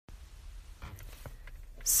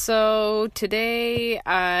So today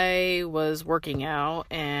I was working out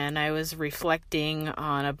and I was reflecting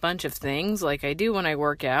on a bunch of things like I do when I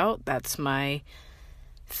work out. That's my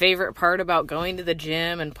favorite part about going to the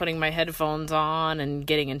gym and putting my headphones on and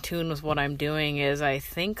getting in tune with what I'm doing is I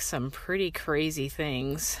think some pretty crazy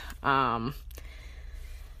things. Not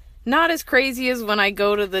as crazy as when I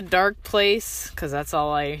go to the dark place, because that's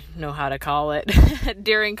all I know how to call it,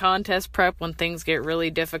 during contest prep when things get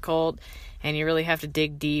really difficult and you really have to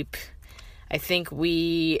dig deep. I think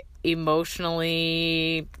we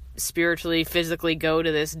emotionally, spiritually, physically go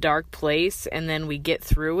to this dark place and then we get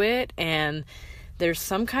through it, and there's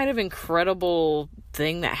some kind of incredible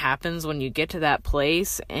thing that happens when you get to that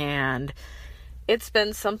place, and it's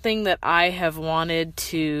been something that I have wanted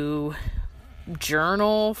to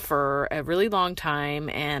journal for a really long time,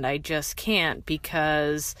 and I just can't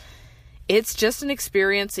because it's just an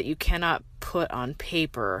experience that you cannot put on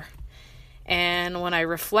paper. And when I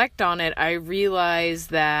reflect on it, I realize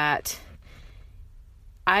that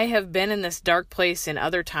I have been in this dark place in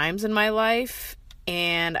other times in my life,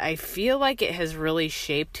 and I feel like it has really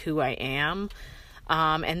shaped who I am,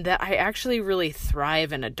 and that I actually really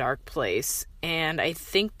thrive in a dark place. And I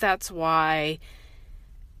think that's why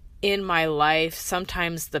in my life,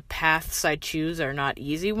 sometimes the paths I choose are not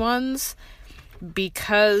easy ones,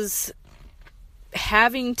 because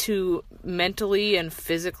having to mentally and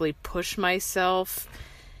physically push myself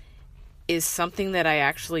is something that I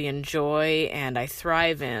actually enjoy and I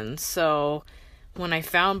thrive in. So when I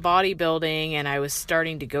found bodybuilding and I was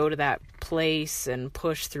starting to go to that place and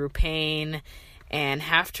push through pain and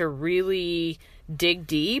have to really dig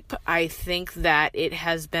deep, I think that it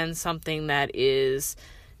has been something that is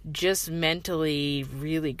just mentally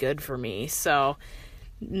really good for me. So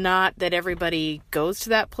not that everybody goes to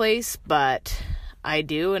that place, but I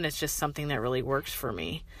do, and it's just something that really works for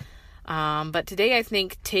me. But today I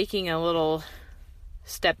think taking a little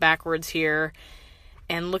step backwards here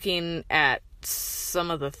and looking at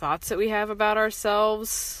some of the thoughts that we have about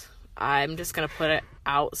ourselves, I'm just going to put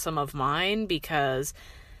out some of mine, because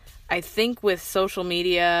I think with social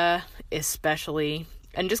media especially,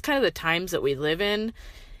 and just kind of the times that we live in,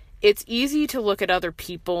 it's easy to look at other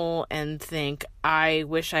people and think, I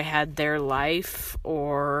wish I had their life,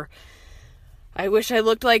 or I wish I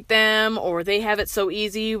looked like them, or they have it so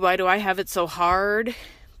easy, why do I have it so hard?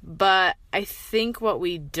 But I think what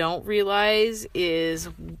we don't realize is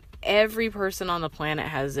every person on the planet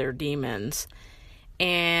has their demons.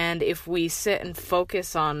 And if we sit and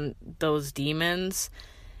focus on those demons,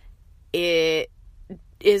 it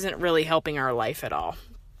isn't really helping our life at all.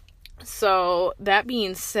 So that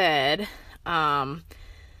being said,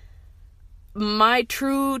 my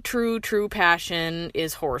true passion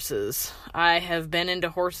is horses. I have been into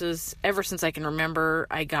horses ever since I can remember.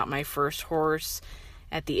 I got my first horse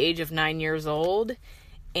at the age of 9 years old,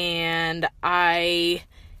 and I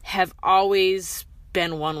have always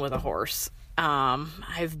been one with a horse.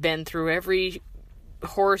 I've been through every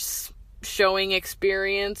horse showing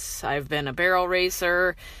experience. I've been a barrel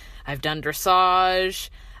racer. I've done dressage.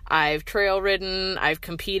 I've trail ridden, I've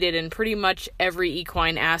competed in pretty much every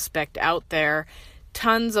equine aspect out there.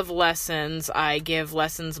 Tons of lessons. I give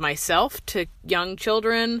lessons myself to young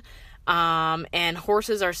children. And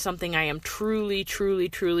horses are something I am truly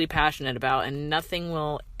passionate about, and nothing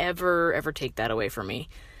will ever take that away from me.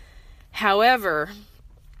 However,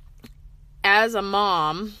 as a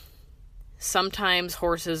mom, sometimes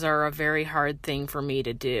horses are a very hard thing for me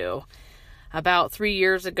to do. About 3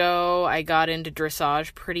 years ago, I got into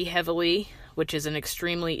dressage pretty heavily, which is an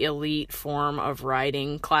extremely elite form of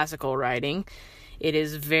riding, classical riding. It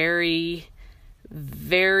is very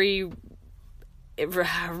rigid,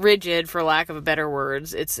 for lack of a better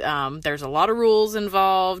words. It's there's a lot of rules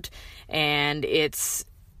involved, and there's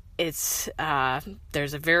a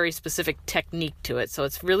very specific technique to it. So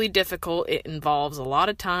it's really difficult. It involves a lot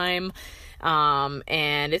of time,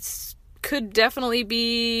 and could definitely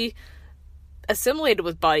be assimilated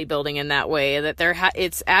with bodybuilding in that way, that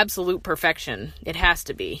it's absolute perfection. It has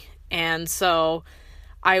to be. And so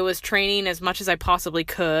I was training as much as I possibly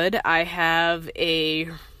could. I have a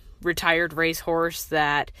retired racehorse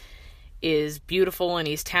that is beautiful, and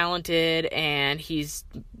he's talented, and he's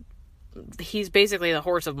basically the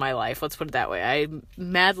horse of my life. Let's put it that way. I'm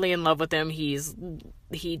madly in love with him. He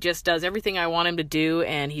just does everything I want him to do,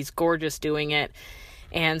 and he's gorgeous doing it.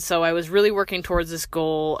 And so I was really working towards this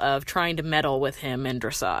goal of trying to medal with him in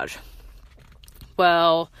dressage.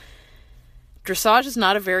 Well, dressage is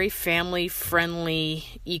not a very family-friendly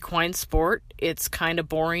equine sport. It's kind of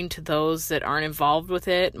boring to those that aren't involved with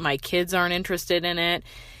it. My kids aren't interested in it.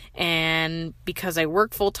 And because I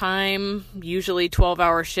work full time, usually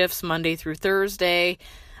 12-hour shifts Monday through Thursday,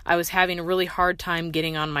 I was having a really hard time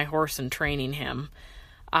getting on my horse and training him.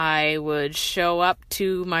 I would show up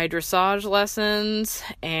to my dressage lessons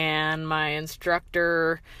and my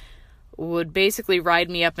instructor would basically ride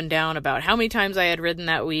me up and down about how many times I had ridden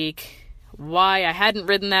that week, why I hadn't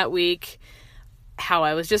ridden that week, how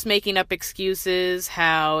I was just making up excuses,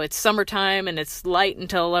 how it's summertime and it's light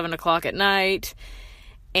until 11 o'clock at night.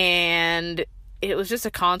 And it was just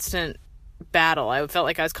a constant battle. I felt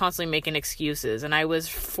like I was constantly making excuses and I was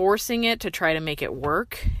forcing it to try to make it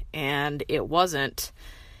work, and it wasn't.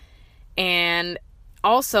 And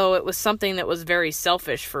also it was something that was very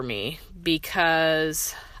selfish for me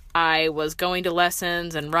because I was going to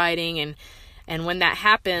lessons and riding, and when that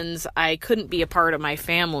happens, I couldn't be a part of my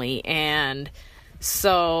family. And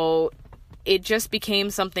so it just became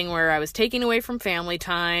something where I was taking away from family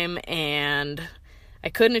time, and I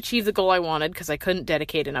couldn't achieve the goal I wanted because I couldn't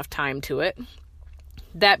dedicate enough time to it.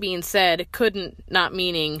 That being said, couldn't, not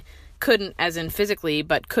meaning couldn't as in physically,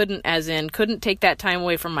 but couldn't as in couldn't take that time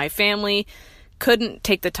away from my family, couldn't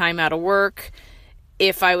take the time out of work.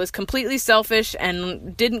 If I was completely selfish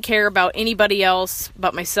and didn't care about anybody else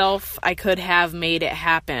but myself, I could have made it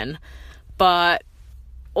happen. But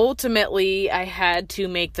ultimately, I had to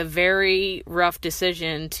make the very rough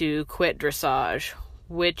decision to quit dressage,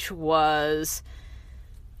 which was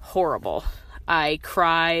horrible. I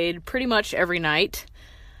cried pretty much every night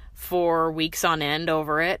for weeks on end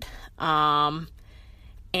over it. And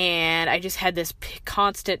I just had this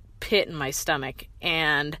constant pit in my stomach.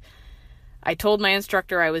 And I told my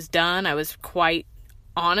instructor I was done. I was quite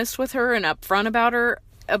honest with her and upfront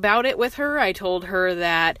about it with her. I told her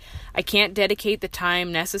that I can't dedicate the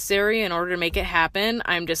time necessary in order to make it happen.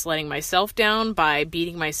 I'm just letting myself down by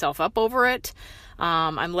beating myself up over it.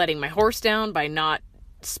 I'm letting my horse down by not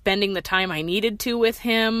spending the time I needed to with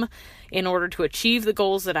him in order to achieve the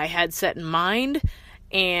goals that I had set in mind.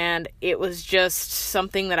 And it was just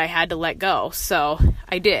something that I had to let go. So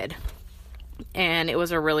I did. And it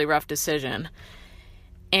was a really rough decision.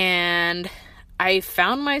 And I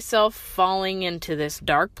found myself falling into this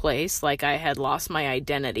dark place, like I had lost my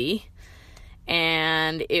identity.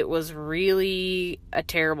 And it was really a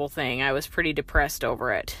terrible thing. I was pretty depressed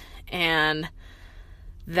over it. And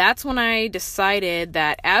that's when I decided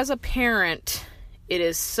that as a parent, it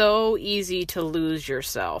is so easy to lose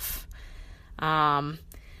yourself.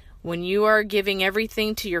 When you are giving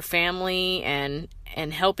everything to your family and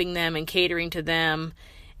helping them and catering to them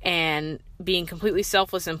and being completely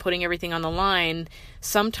selfless and putting everything on the line,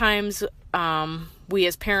 sometimes we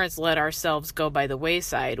as parents let ourselves go by the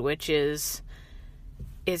wayside, which is,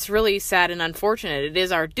 it's really sad and unfortunate. It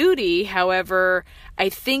is our duty. However, I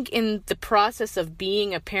think in the process of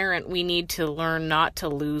being a parent, we need to learn not to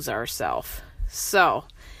lose ourselves. So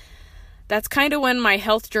that's kind of when my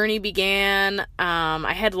health journey began.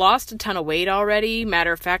 I had lost a ton of weight already.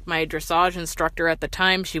 Matter of fact, my dressage instructor at the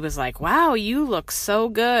time, she was like, "Wow, you look so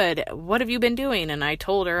good. What have you been doing?" And I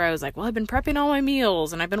told her, I was like, "Well, I've been prepping all my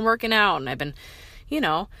meals and I've been working out and I've been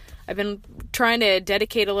trying to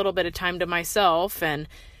dedicate a little bit of time to myself."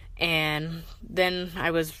 And then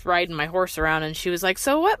I was riding my horse around and she was like,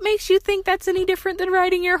 "So what makes you think that's any different than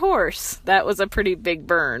riding your horse?" That was a pretty big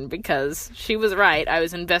burn because she was right. I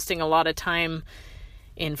was investing a lot of time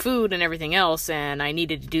in food and everything else, and I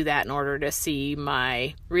needed to do that in order to see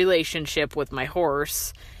my relationship with my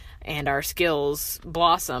horse and our skills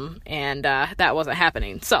blossom, and that wasn't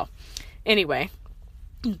happening. So anyway,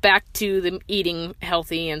 back to the eating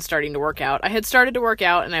healthy and starting to work out. I had started to work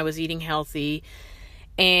out and I was eating healthy.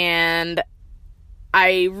 And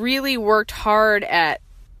I really worked hard at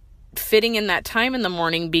fitting in that time in the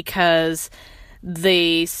morning because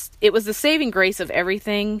it was the saving grace of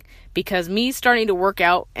everything, because me starting to work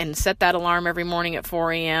out and set that alarm every morning at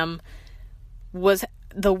 4 a.m. was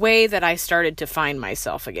the way that I started to find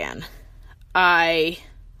myself again. I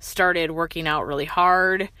started working out really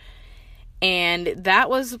hard, and that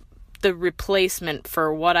was the replacement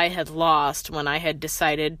for what I had lost when I had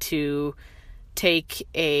decided to take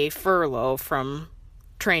a furlough from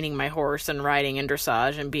training my horse and riding and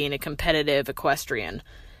dressage and being a competitive equestrian.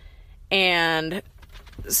 And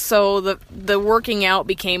so the working out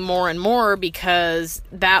became more and more because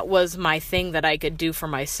that was my thing that I could do for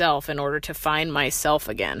myself in order to find myself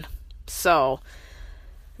again. So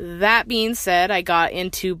that being said, I got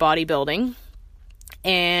into bodybuilding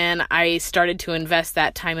and I started to invest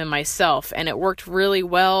that time in myself, and it worked really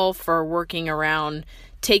well for working around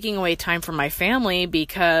taking away time from my family,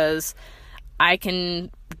 because I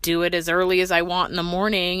can do it as early as I want in the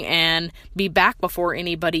morning and be back before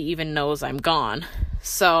anybody even knows I'm gone.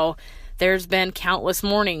 So there's been countless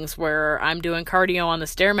mornings where I'm doing cardio on the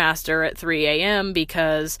Stairmaster at 3 a.m.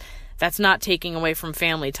 because that's not taking away from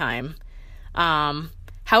family time.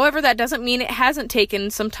 However, that doesn't mean it hasn't taken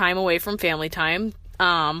some time away from family time,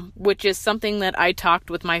 which is something that I talked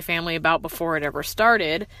with my family about before it ever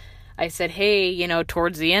started. I said, hey,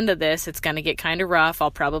 towards the end of this, it's going to get kind of rough. I'll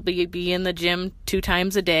probably be in the gym 2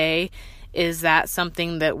 times a day. Is that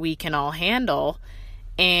something that we can all handle?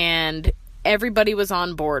 And everybody was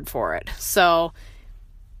on board for it. So,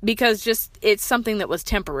 because it's something that was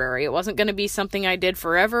temporary. It wasn't going to be something I did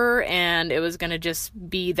forever, and it was going to just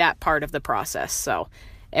be that part of the process. So,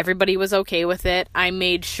 everybody was okay with it. I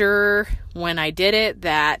made sure when I did it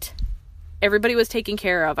that everybody was taken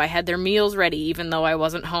care of. I had their meals ready even though I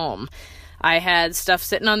wasn't home. I had stuff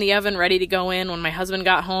sitting on the oven ready to go in when my husband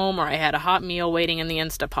got home, or I had a hot meal waiting in the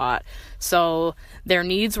Instapot. So their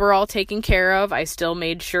needs were all taken care of. I still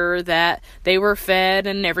made sure that they were fed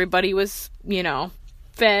and everybody was,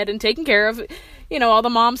 fed and taken care of. All the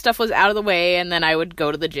mom stuff was out of the way, and then I would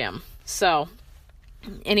go to the gym. So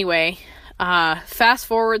anyway, fast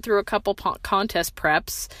forward through a couple contest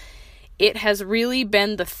preps. It has really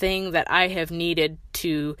been the thing that I have needed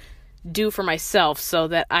to do for myself so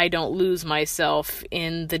that I don't lose myself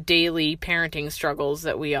in the daily parenting struggles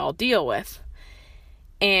that we all deal with.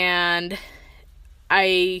 And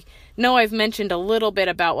I know I've mentioned a little bit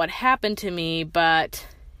about what happened to me, but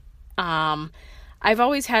I've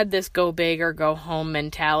always had this go big or go home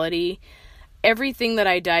mentality. Everything that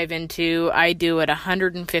I dive into, I do at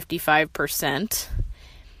 155%.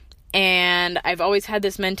 And I've always had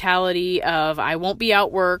this mentality of I won't be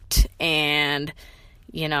outworked, and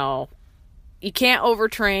you can't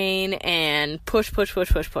overtrain, and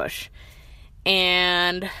push.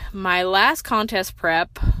 And my last contest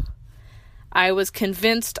prep, I was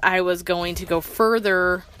convinced I was going to go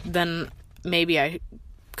further than maybe I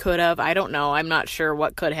could have. I don't know. I'm not sure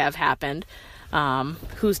what could have happened.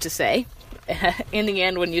 Who's to say? In the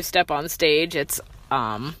end, when you step on stage, it's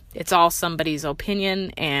all somebody's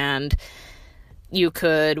opinion, and you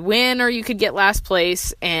could win or you could get last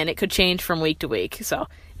place, and it could change from week to week. So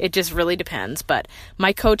it just really depends. But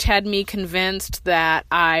my coach had me convinced that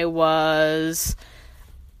I was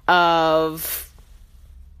of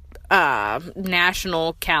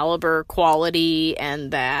national caliber quality,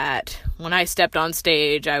 and that when I stepped on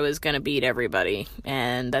stage, I was going to beat everybody,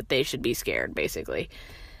 and that they should be scared, basically.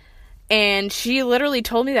 And she literally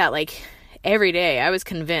told me that, every day. I was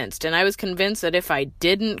convinced. And I was convinced that if I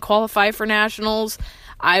didn't qualify for nationals,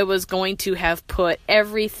 I was going to have put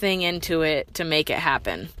everything into it to make it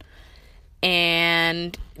happen.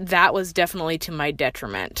 And that was definitely to my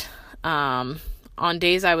detriment. On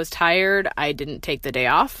days I was tired, I didn't take the day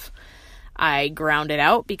off. I ground it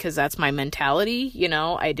out because that's my mentality.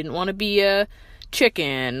 I didn't want to be a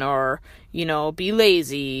chicken or, be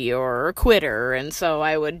lazy or a quitter. And so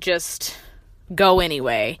I would just go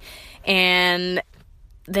anyway. And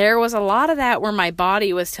there was a lot of that where my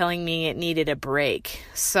body was telling me it needed a break.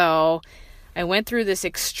 So I went through this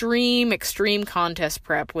extreme contest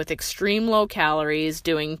prep with extreme low calories,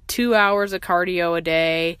 doing 2 hours of cardio a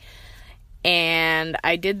day. And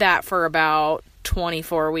I did that for about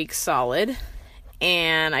 24 weeks solid.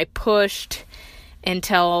 And I pushed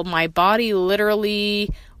until my body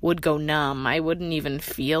literally would go numb. I wouldn't even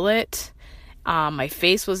feel it. My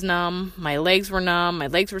face was numb. My legs were numb. My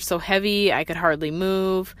legs were so heavy I could hardly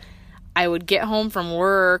move. I would get home from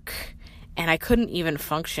work and I couldn't even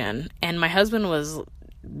function. And my husband was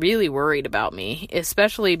really worried about me,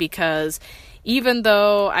 especially because even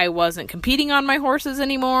though I wasn't competing on my horses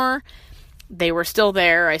anymore, they were still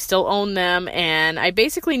there. I still own them. And I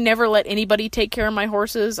basically never let anybody take care of my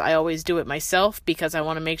horses. I always do it myself because I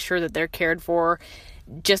want to make sure that they're cared for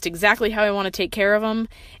just exactly how I want to take care of them.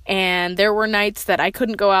 And there were nights that I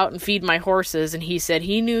couldn't go out and feed my horses, and he said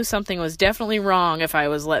he knew something was definitely wrong if I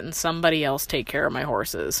was letting somebody else take care of my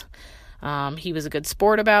horses. He was a good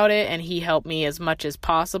sport about it, and he helped me as much as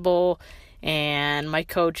possible. And my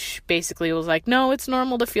coach basically was like, no, it's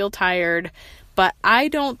normal to feel tired. But I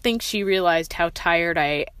don't think she realized how tired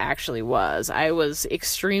I actually was. I was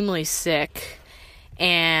extremely sick.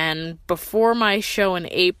 And before my show in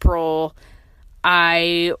April,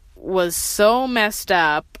 I was so messed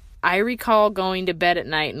up. I recall going to bed at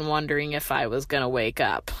night and wondering if I was going to wake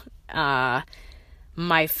up.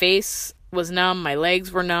 My face was numb, my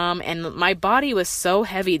legs were numb, and my body was so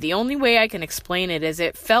heavy. The only way I can explain it is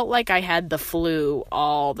it felt like I had the flu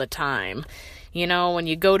all the time. When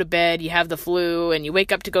you go to bed, you have the flu, and you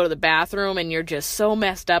wake up to go to the bathroom, and you're just so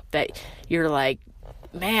messed up that you're like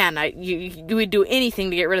man, you would do anything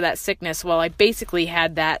to get rid of that sickness. Well, I basically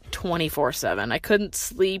had that 24/7. I couldn't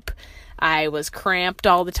sleep. I was cramped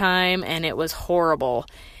all the time, and it was horrible.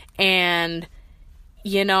 And,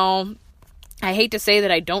 you know, I hate to say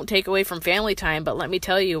that I don't take away from family time, but let me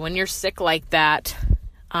tell you, when you're sick like that,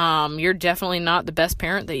 you're definitely not the best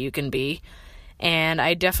parent that you can be. And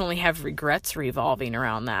I definitely have regrets revolving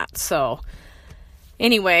around that. So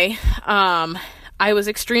anyway, I was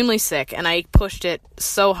extremely sick, and I pushed it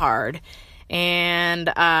so hard. And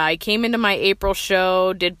I came into my April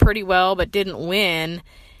show, did pretty well, but didn't win.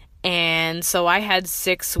 And so I had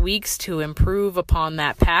 6 weeks to improve upon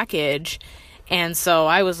that package. And so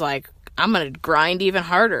I was like, I'm going to grind even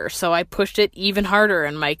harder. So I pushed it even harder,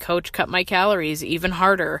 and my coach cut my calories even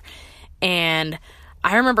harder. And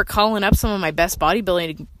I remember calling up some of my best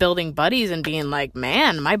bodybuilding buddies and being like,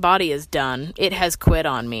 man, my body is done. It has quit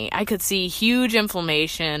on me. I could see huge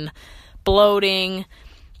inflammation, bloating.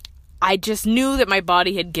 I just knew that my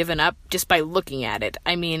body had given up just by looking at it.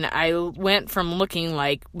 I mean, I went from looking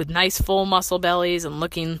like with nice full muscle bellies and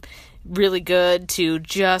looking really good to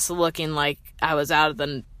just looking like I was out of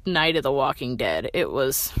the Night of the Walking Dead. It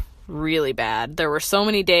was really bad. There were so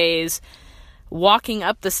many days walking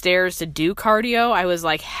up the stairs to do cardio. I was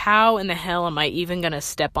like, how in the hell am I even going to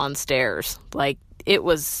step on stairs? Like, it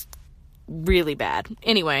was really bad.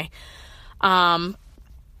 Anyway, the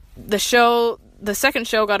second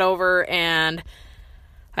show got over, and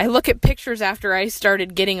I look at pictures after I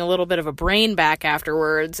started getting a little bit of a brain back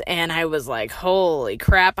afterwards, and I was like, holy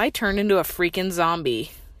crap, I turned into a freaking zombie.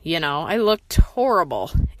 You know, I looked horrible,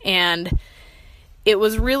 and it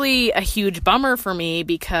was really a huge bummer for me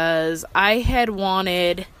because I had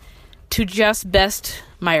wanted to just best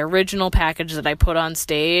my original package that I put on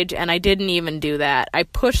stage, and I didn't even do that. I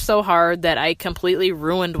pushed so hard that I completely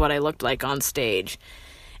ruined what I looked like on stage.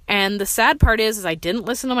 And the sad part is I didn't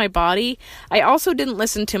listen to my body. I also didn't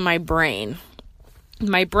listen to my brain.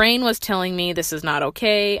 My brain was telling me this is not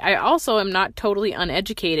okay. I also am not totally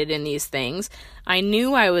uneducated in these things. I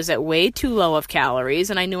knew I was at way too low of calories,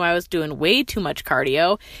 and I knew I was doing way too much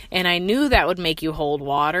cardio, and I knew that would make you hold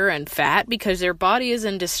water and fat because your body is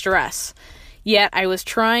in distress. Yet I was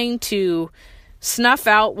trying to snuff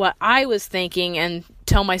out what I was thinking and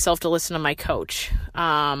tell myself to listen to my coach.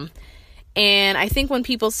 And I think when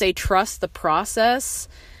people say trust the process,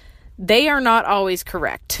 they are not always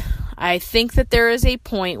correct. I think that there is a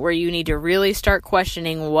point where you need to really start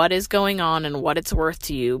questioning what is going on and what it's worth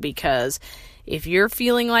to you, because if you're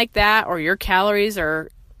feeling like that or your calories are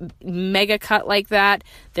mega cut like that,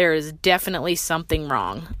 there is definitely something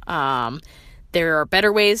wrong. There are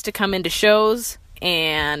better ways to come into shows,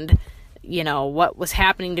 and you know, what was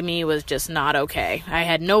happening to me was just not okay. I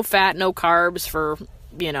had no fat, no carbs for,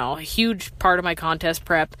 you know, a huge part of my contest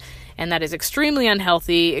prep, and that is extremely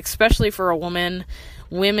unhealthy, especially for a woman.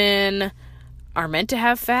 Women are meant to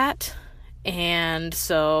have fat, and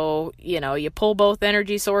so, you know, you pull both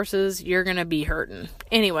energy sources, you're going to be hurting.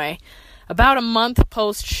 Anyway, about a month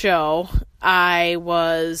post-show, I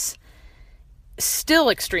was still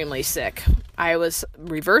extremely sick. I was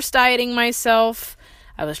reverse dieting myself.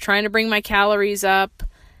 I was trying to bring my calories up,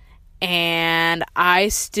 and I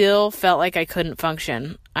still felt like I couldn't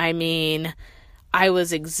function. I mean, I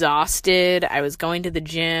was exhausted. I was going to the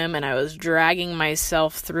gym, and I was dragging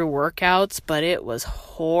myself through workouts, but it was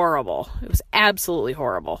horrible. It was absolutely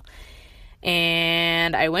horrible.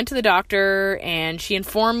 And I went to the doctor, and she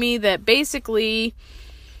informed me that basically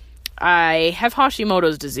I have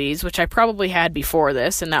Hashimoto's disease, which I probably had before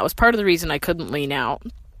this, and that was part of the reason I couldn't lean out.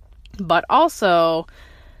 But also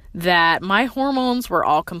that my hormones were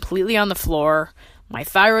all completely on the floor. My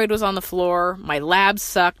thyroid was on the floor. My labs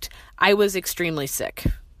sucked. I was extremely sick.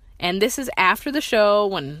 And this is after the show,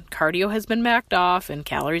 when cardio has been backed off and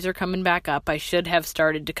calories are coming back up. I should have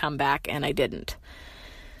started to come back, and I didn't.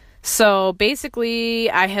 So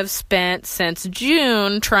basically, I have spent since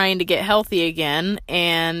June trying to get healthy again,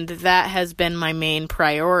 and that has been my main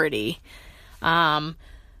priority.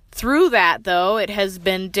 Through that, though, it has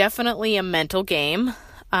been definitely a mental game.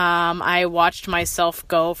 I watched myself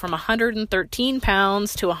go from 113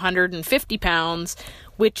 pounds to 150 pounds,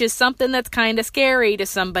 which is something that's kind of scary to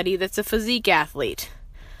somebody that's a physique athlete.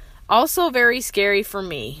 Also very scary for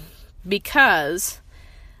me because,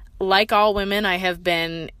 like all women, I have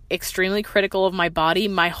been extremely critical of my body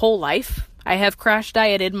my whole life. I have crash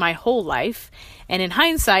dieted my whole life. And in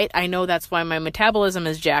hindsight, I know that's why my metabolism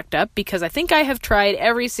is jacked up, because I think I have tried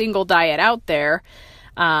every single diet out there.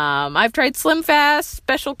 I've tried Slim Fast,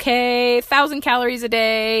 Special K, 1,000 calories a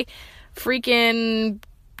day, freaking,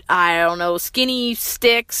 I don't know, skinny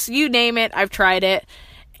sticks, you name it, I've tried it.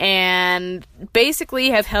 and basically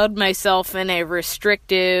have held myself in a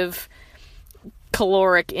restrictive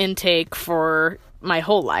caloric intake for my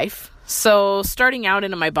whole life. So starting out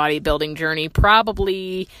into my bodybuilding journey,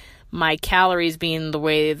 probably my calories being the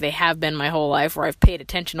way they have been my whole life, where I've paid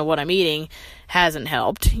attention to what I'm eating, hasn't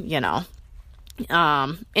helped,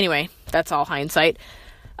 Anyway, that's all hindsight.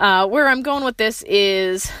 Where I'm going with this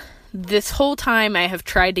is, this whole time I have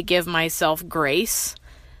tried to give myself grace,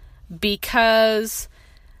 because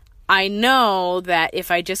I know that if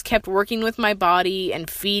I just kept working with my body and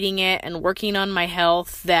feeding it and working on my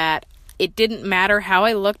health, that it didn't matter how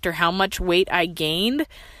I looked or how much weight I gained,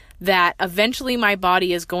 that eventually my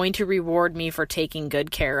body is going to reward me for taking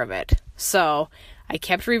good care of it. So I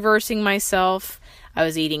kept reversing myself. I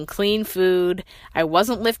was eating clean food. I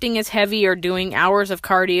wasn't lifting as heavy or doing hours of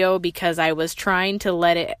cardio because I was trying to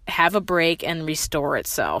let it have a break and restore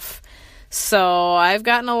itself. So I've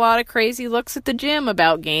gotten a lot of crazy looks at the gym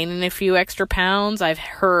about gaining a few extra pounds. I've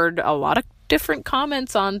heard a lot of different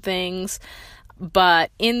comments on things, but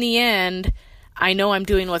in the end, I know I'm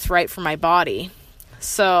doing what's right for my body.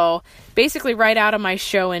 So basically, right out of my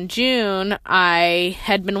show in June, I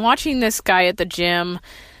had been watching this guy at the gym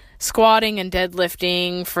squatting and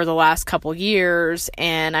deadlifting for the last couple years,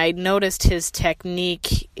 and I noticed his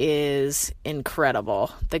technique is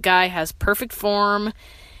incredible. The guy has perfect form,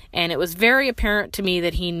 and it was very apparent to me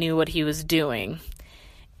that he knew what he was doing.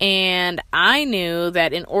 And I knew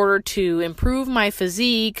that in order to improve my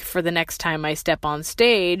physique for the next time I step on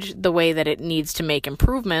stage, the way that it needs to make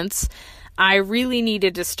improvements, I really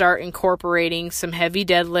needed to start incorporating some heavy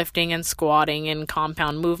deadlifting and squatting and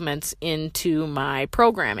compound movements into my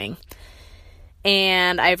programming.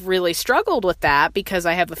 And I've really struggled with that because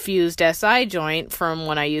I have a fused SI joint from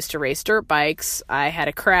when I used to race dirt bikes. I had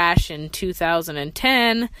a crash in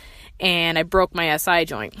 2010 and I broke my SI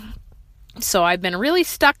joint. So I've been really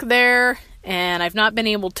stuck there, and I've not been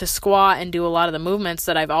able to squat and do a lot of the movements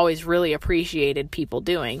that I've always really appreciated people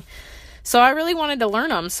doing. So I really wanted to learn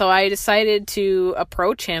them. So I decided to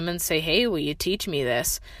approach him and say, hey, will you teach me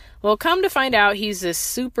this? Well, come to find out, he's this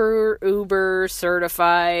super uber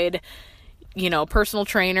certified, personal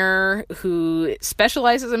trainer who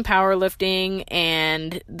specializes in powerlifting,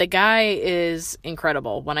 and the guy is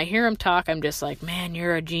incredible. When I hear him talk, I'm just like, man,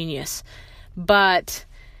 you're a genius. But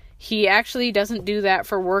he actually doesn't do that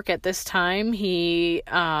for work at this time. He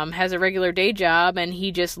has a regular day job, and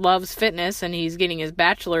he just loves fitness, and he's getting his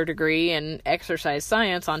bachelor degree in exercise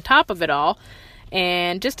science on top of it all,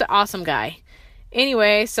 and just an awesome guy.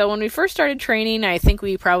 Anyway, so when we first started training, I think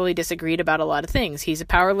we probably disagreed about a lot of things. He's a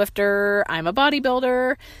power lifter, I'm a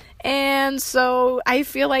bodybuilder, and so I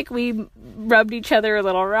feel like we rubbed each other a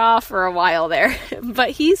little raw for a while there,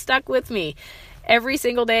 but he stuck with me. Every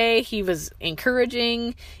single day, he was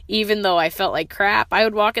encouraging, even though I felt like crap. I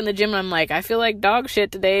would walk in the gym and I'm like, I feel like dog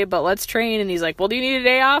shit today, but let's train. And he's like, well, do you need a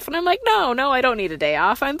day off? And I'm like, no, I don't need a day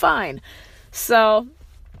off. I'm fine. So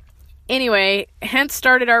anyway, hence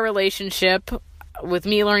started our relationship with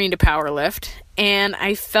me learning to powerlift. And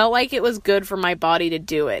I felt like it was good for my body to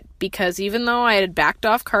do it, because even though I had backed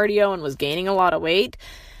off cardio and was gaining a lot of weight,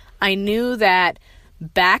 I knew that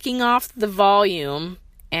backing off the volume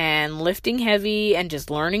and lifting heavy and just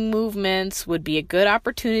learning movements would be a good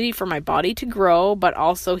opportunity for my body to grow, but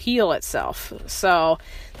also heal itself. So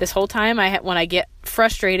this whole time, when I get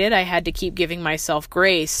frustrated, I had to keep giving myself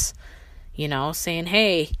grace, saying,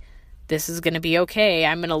 hey, this is going to be okay.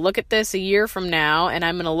 I'm going to look at this a year from now, and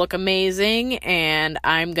I'm going to look amazing, and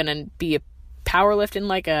I'm going to be powerlifting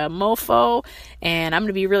like a mofo, and I'm going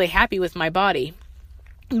to be really happy with my body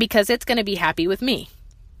because it's going to be happy with me.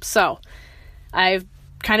 So I've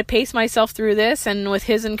kind of pace myself through this, and with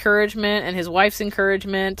his encouragement and his wife's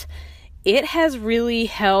encouragement, it has really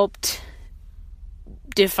helped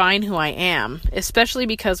define who I am, especially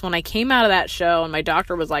because when I came out of that show and my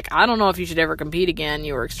doctor was like, I don't know if you should ever compete again.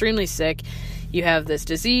 You were extremely sick. You have this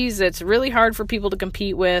disease that's really hard for people to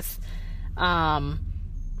compete with.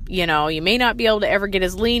 You may not be able to ever get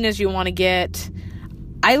as lean as you want to get.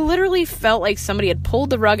 I literally felt like somebody had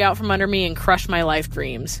pulled the rug out from under me and crushed my life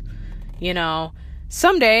dreams.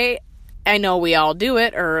 Someday, I know we all do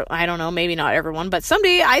it, or I don't know, maybe not everyone, but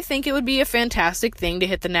someday I think it would be a fantastic thing to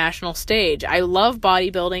hit the national stage. I love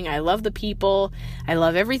bodybuilding. I love the people. I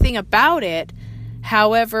love everything about it.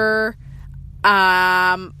 However,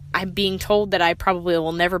 I'm being told that I probably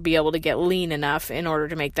will never be able to get lean enough in order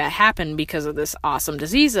to make that happen because of this awesome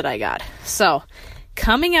disease that I got. So,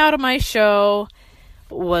 coming out of my show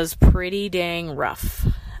was pretty dang rough.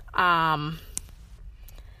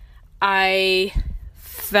 I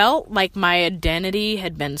felt like my identity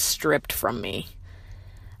had been stripped from me.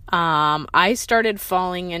 I started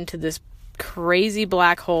falling into this crazy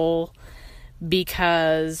black hole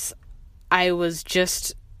because I was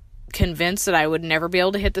just convinced that I would never be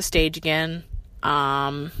able to hit the stage again.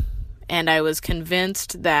 And I was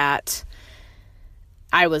convinced that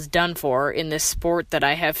I was done for in this sport that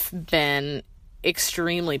I have been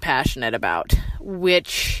extremely passionate about,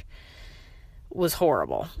 which was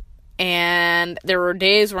horrible. And there were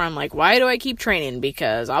days where I'm like, why do I keep training?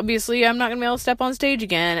 Because obviously I'm not going to be able to step on stage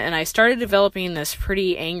again. And I started developing this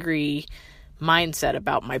pretty angry mindset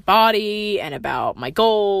about my body and about my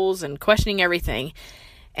goals and questioning everything.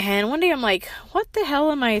 And one day I'm like, what the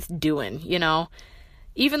hell am I doing?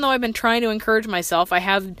 Even though I've been trying to encourage myself, I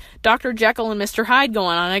have Dr. Jekyll and Mr. Hyde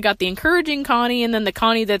going on. I got the encouraging Connie, and then the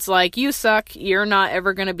Connie that's like, you suck, you're not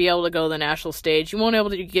ever going to be able to go to the national stage, you won't be able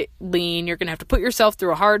to get lean, you're going to have to put yourself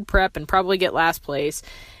through a hard prep and probably get last place.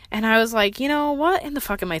 And I was like, what in the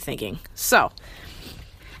fuck am I thinking? So,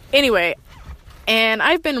 anyway, and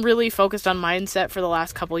I've been really focused on mindset for the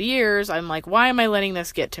last couple years. I'm like, why am I letting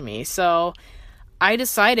this get to me? So, I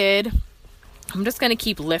decided I'm just going to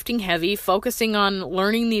keep lifting heavy, focusing on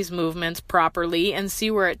learning these movements properly, and see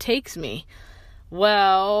where it takes me.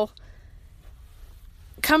 Well,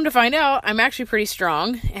 come to find out, I'm actually pretty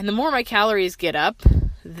strong, and the more my calories get up,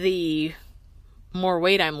 the more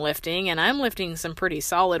weight I'm lifting, and I'm lifting some pretty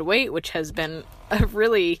solid weight, which has been a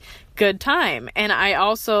really good time. And I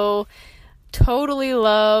also totally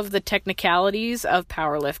love the technicalities of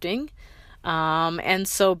powerlifting. And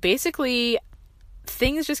so basically,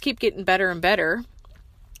 things just keep getting better and better.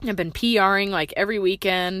 I've been PRing like every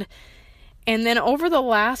weekend. And then over the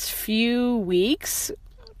last few weeks,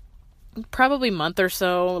 probably month or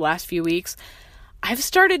so, last few weeks, I've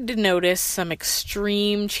started to notice some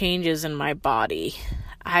extreme changes in my body.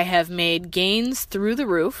 I have made gains through the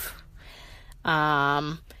roof.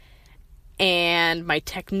 And my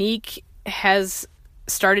technique has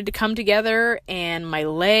started to come together, and my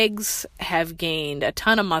legs have gained a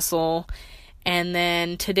ton of muscle. And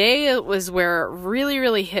then today it was where it really,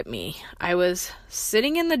 really hit me. I was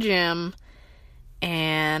sitting in the gym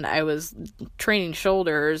and I was training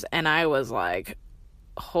shoulders, and I was like,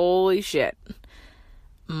 holy shit,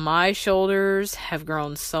 my shoulders have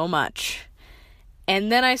grown so much.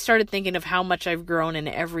 And then I started thinking of how much I've grown in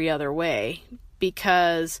every other way,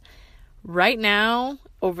 because right now,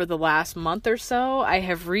 over the last month or so, I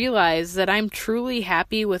have realized that I'm truly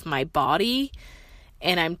happy with my body.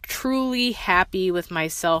 And I'm truly happy with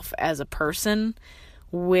myself as a person,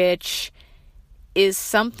 which is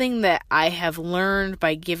something that I have learned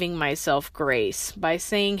by giving myself grace, by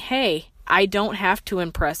saying, hey, I don't have to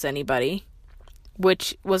impress anybody,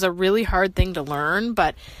 which was a really hard thing to learn,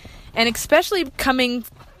 and especially coming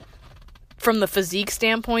from the physique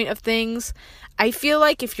standpoint of things, I feel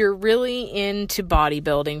like if you're really into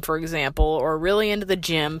bodybuilding, for example, or really into the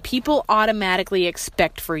gym, people automatically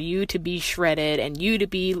expect for you to be shredded and you to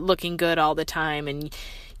be looking good all the time, and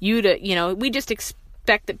you to, we just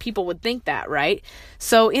expect that people would think that, right?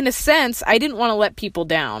 So in a sense, I didn't want to let people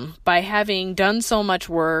down by having done so much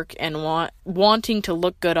work and wanting to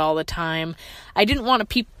look good all the time. I didn't want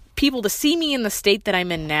people to see me in the state that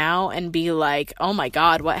I'm in now and be like, oh my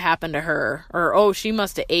God, what happened to her? Or, oh, she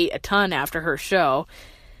must have ate a ton after her show.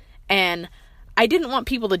 And I didn't want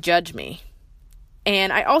people to judge me.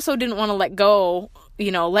 And I also didn't want to let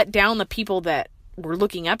down the people that were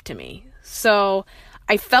looking up to me. So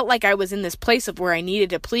I felt like I was in this place of where I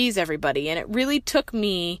needed to please everybody. And it really took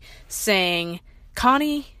me saying,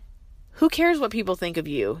 Connie, who cares what people think of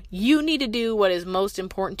you? You need to do what is most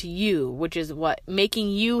important to you, which is making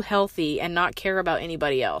you healthy and not care about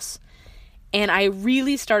anybody else. And I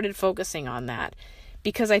really started focusing on that,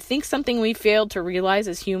 because I think something we failed to realize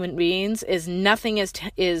as human beings is nothing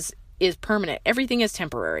is permanent. Everything is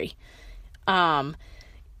temporary.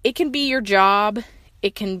 It can be your job.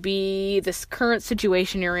 It can be this current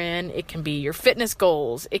situation you're in. It can be your fitness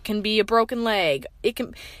goals. It can be a broken leg.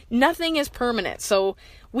 Nothing is permanent. So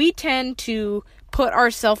we tend to put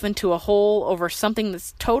ourselves into a hole over something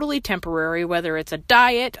that's totally temporary, whether it's a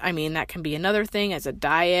diet. I mean, that can be another thing, as a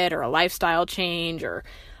diet or a lifestyle change or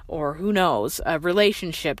who knows, a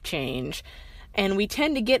relationship change. And we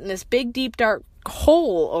tend to get in this big, deep, dark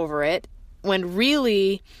hole over it when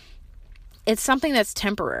really it's something that's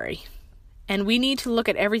temporary. And we need to look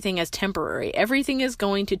at everything as temporary. Everything is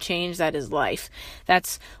going to change. That is life.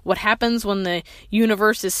 That's what happens when the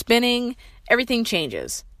universe is spinning. Everything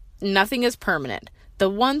changes. Nothing is permanent. The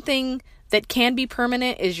one thing that can be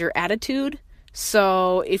permanent is your attitude,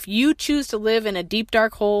 So if you choose to live in a deep,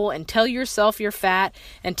 dark hole and tell yourself you're fat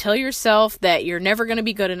and tell yourself that you're never going to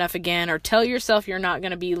be good enough again, or tell yourself you're not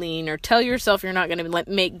going to be lean, or tell yourself you're not going to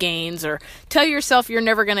make gains, or tell yourself you're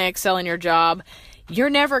never going to excel in your job, you're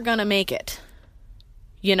never going to make it.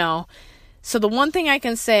 So the one thing I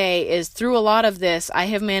can say is through a lot of this, I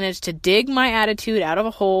have managed to dig my attitude out of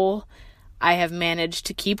a hole. I have managed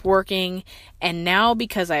to keep working. And now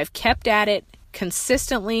because I have kept at it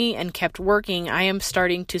consistently and kept working, I am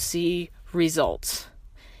starting to see results.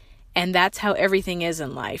 And that's how everything is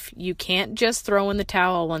in life. You can't just throw in the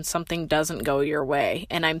towel when something doesn't go your way.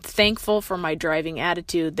 And I'm thankful for my driving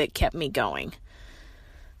attitude that kept me going.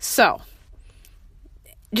 So,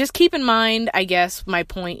 just keep in mind, I guess my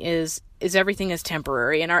point is everything is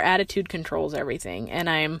temporary and our attitude controls everything. And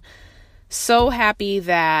I'm so happy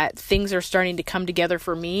that things are starting to come together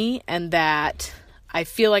for me and that I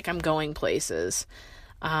feel like I'm going places.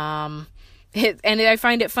 And I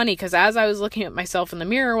find it funny because as I was looking at myself in the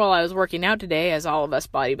mirror while I was working out today, as all of us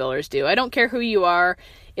bodybuilders do, I don't care who you are.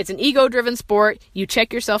 It's an ego-driven sport. You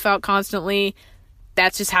check yourself out constantly.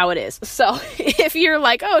 That's just how it is. So if you're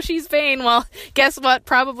like, oh, she's vain, well, guess what?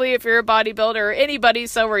 Probably if you're a bodybuilder or anybody,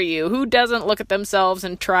 so are you. Who doesn't look at themselves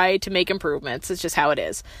and try to make improvements? It's just how it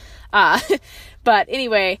is. But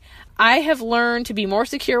anyway, I have learned to be more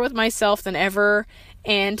secure with myself than ever.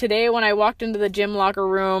 And today when I walked into the gym locker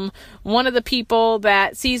room, one of the people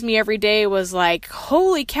that sees me every day was like,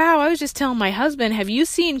 holy cow, I was just telling my husband, have you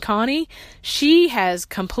seen Connie? She has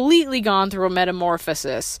completely gone through a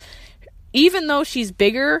metamorphosis. Even though she's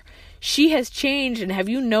bigger, she has changed. And have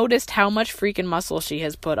you noticed how much freaking muscle she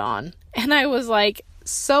has put on? And I was like,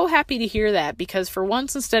 so happy to hear that, because for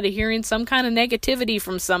once, instead of hearing some kind of negativity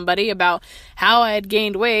from somebody about how I had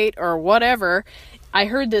gained weight or whatever, I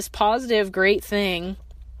heard this positive, great thing,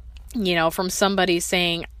 from somebody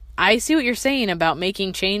saying, I see what you're saying about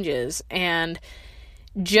making changes. And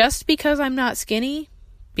just because I'm not skinny,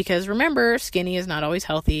 because remember, skinny is not always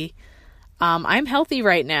healthy. I'm healthy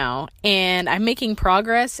right now and I'm making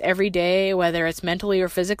progress every day, whether it's mentally or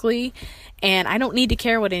physically, and I don't need to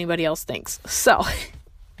care what anybody else thinks. So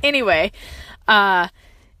anyway,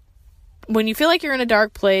 when you feel like you're in a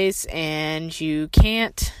dark place and you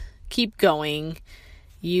can't keep going,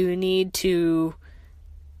 you need to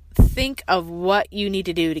think of what you need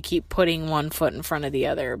to do to keep putting one foot in front of the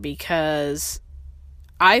other, because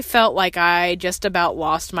I felt like I just about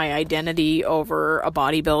lost my identity over a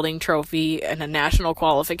bodybuilding trophy and a national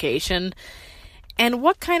qualification. And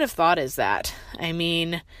what kind of thought is that? I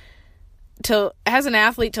mean, as an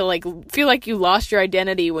athlete, to feel like you lost your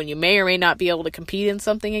identity when you may or may not be able to compete in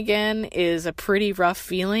something again is a pretty rough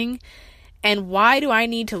feeling. And why do I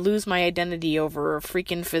need to lose my identity over a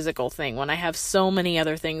freaking physical thing when I have so many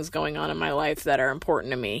other things going on in my life that are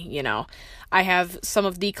important to me? I have some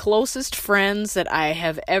of the closest friends that I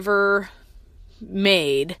have ever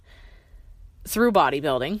made through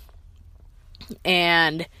bodybuilding.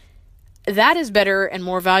 And that is better and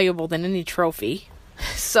more valuable than any trophy.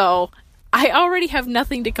 So I already have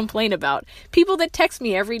nothing to complain about. People that text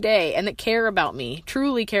me every day and that care about me,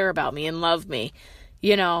 truly care about me and love me,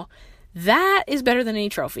 that is better than any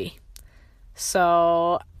trophy.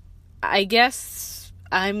 So I guess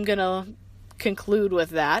I'm going to conclude with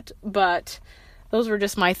that, but those were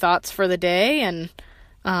just my thoughts for the day. And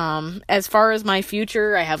as far as my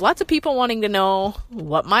future, I have lots of people wanting to know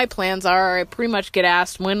what my plans are. I pretty much get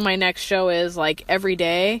asked when my next show is every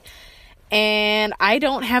day, and I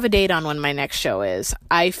don't have a date on when my next show is.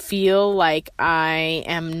 I feel like I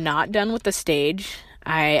am not done with the stage.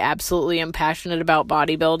 I absolutely am passionate about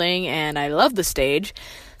bodybuilding and I love the stage.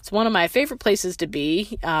 It's one of my favorite places to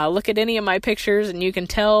be. Look at any of my pictures and you can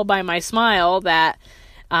tell by my smile that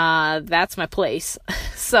that's my place.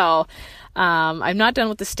 So I'm not done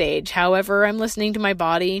with the stage. However, I'm listening to my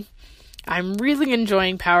body. I'm really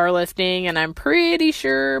enjoying powerlifting, and I'm pretty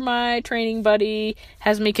sure my training buddy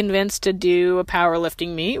has me convinced to do a powerlifting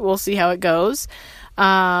meet. We'll see how it goes.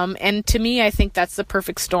 And to me, I think that's the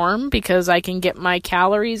perfect storm, because I can get my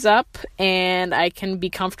calories up and I can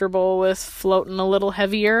be comfortable with floating a little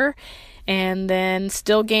heavier and then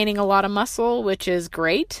still gaining a lot of muscle, which is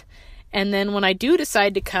great. And then when I do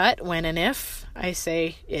decide to cut, when and if, I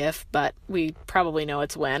say if, but we probably know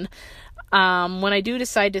it's when I do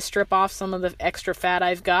decide to strip off some of the extra fat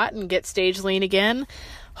I've got and get stage lean again,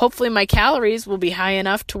 hopefully my calories will be high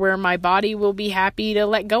enough to where my body will be happy to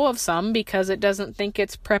let go of some, because it doesn't think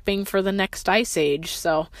it's prepping for the next ice age.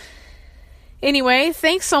 So anyway,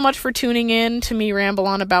 thanks so much for tuning in to me ramble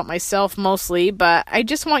on about myself mostly, but I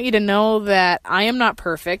just want you to know that I am not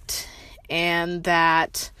perfect, and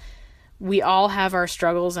that We all have our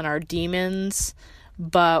struggles and our demons,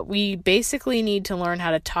 but we basically need to learn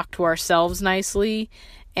how to talk to ourselves nicely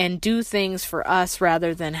and do things for us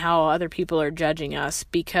rather than how other people are judging us.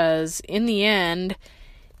 Because in the end,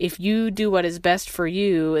 if you do what is best for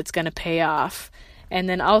you, it's going to pay off. And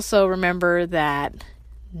then also remember that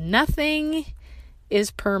nothing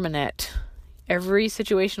is permanent. Every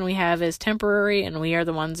situation we have is temporary, and we are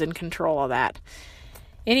the ones in control of that.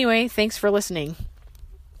 Anyway, thanks for listening.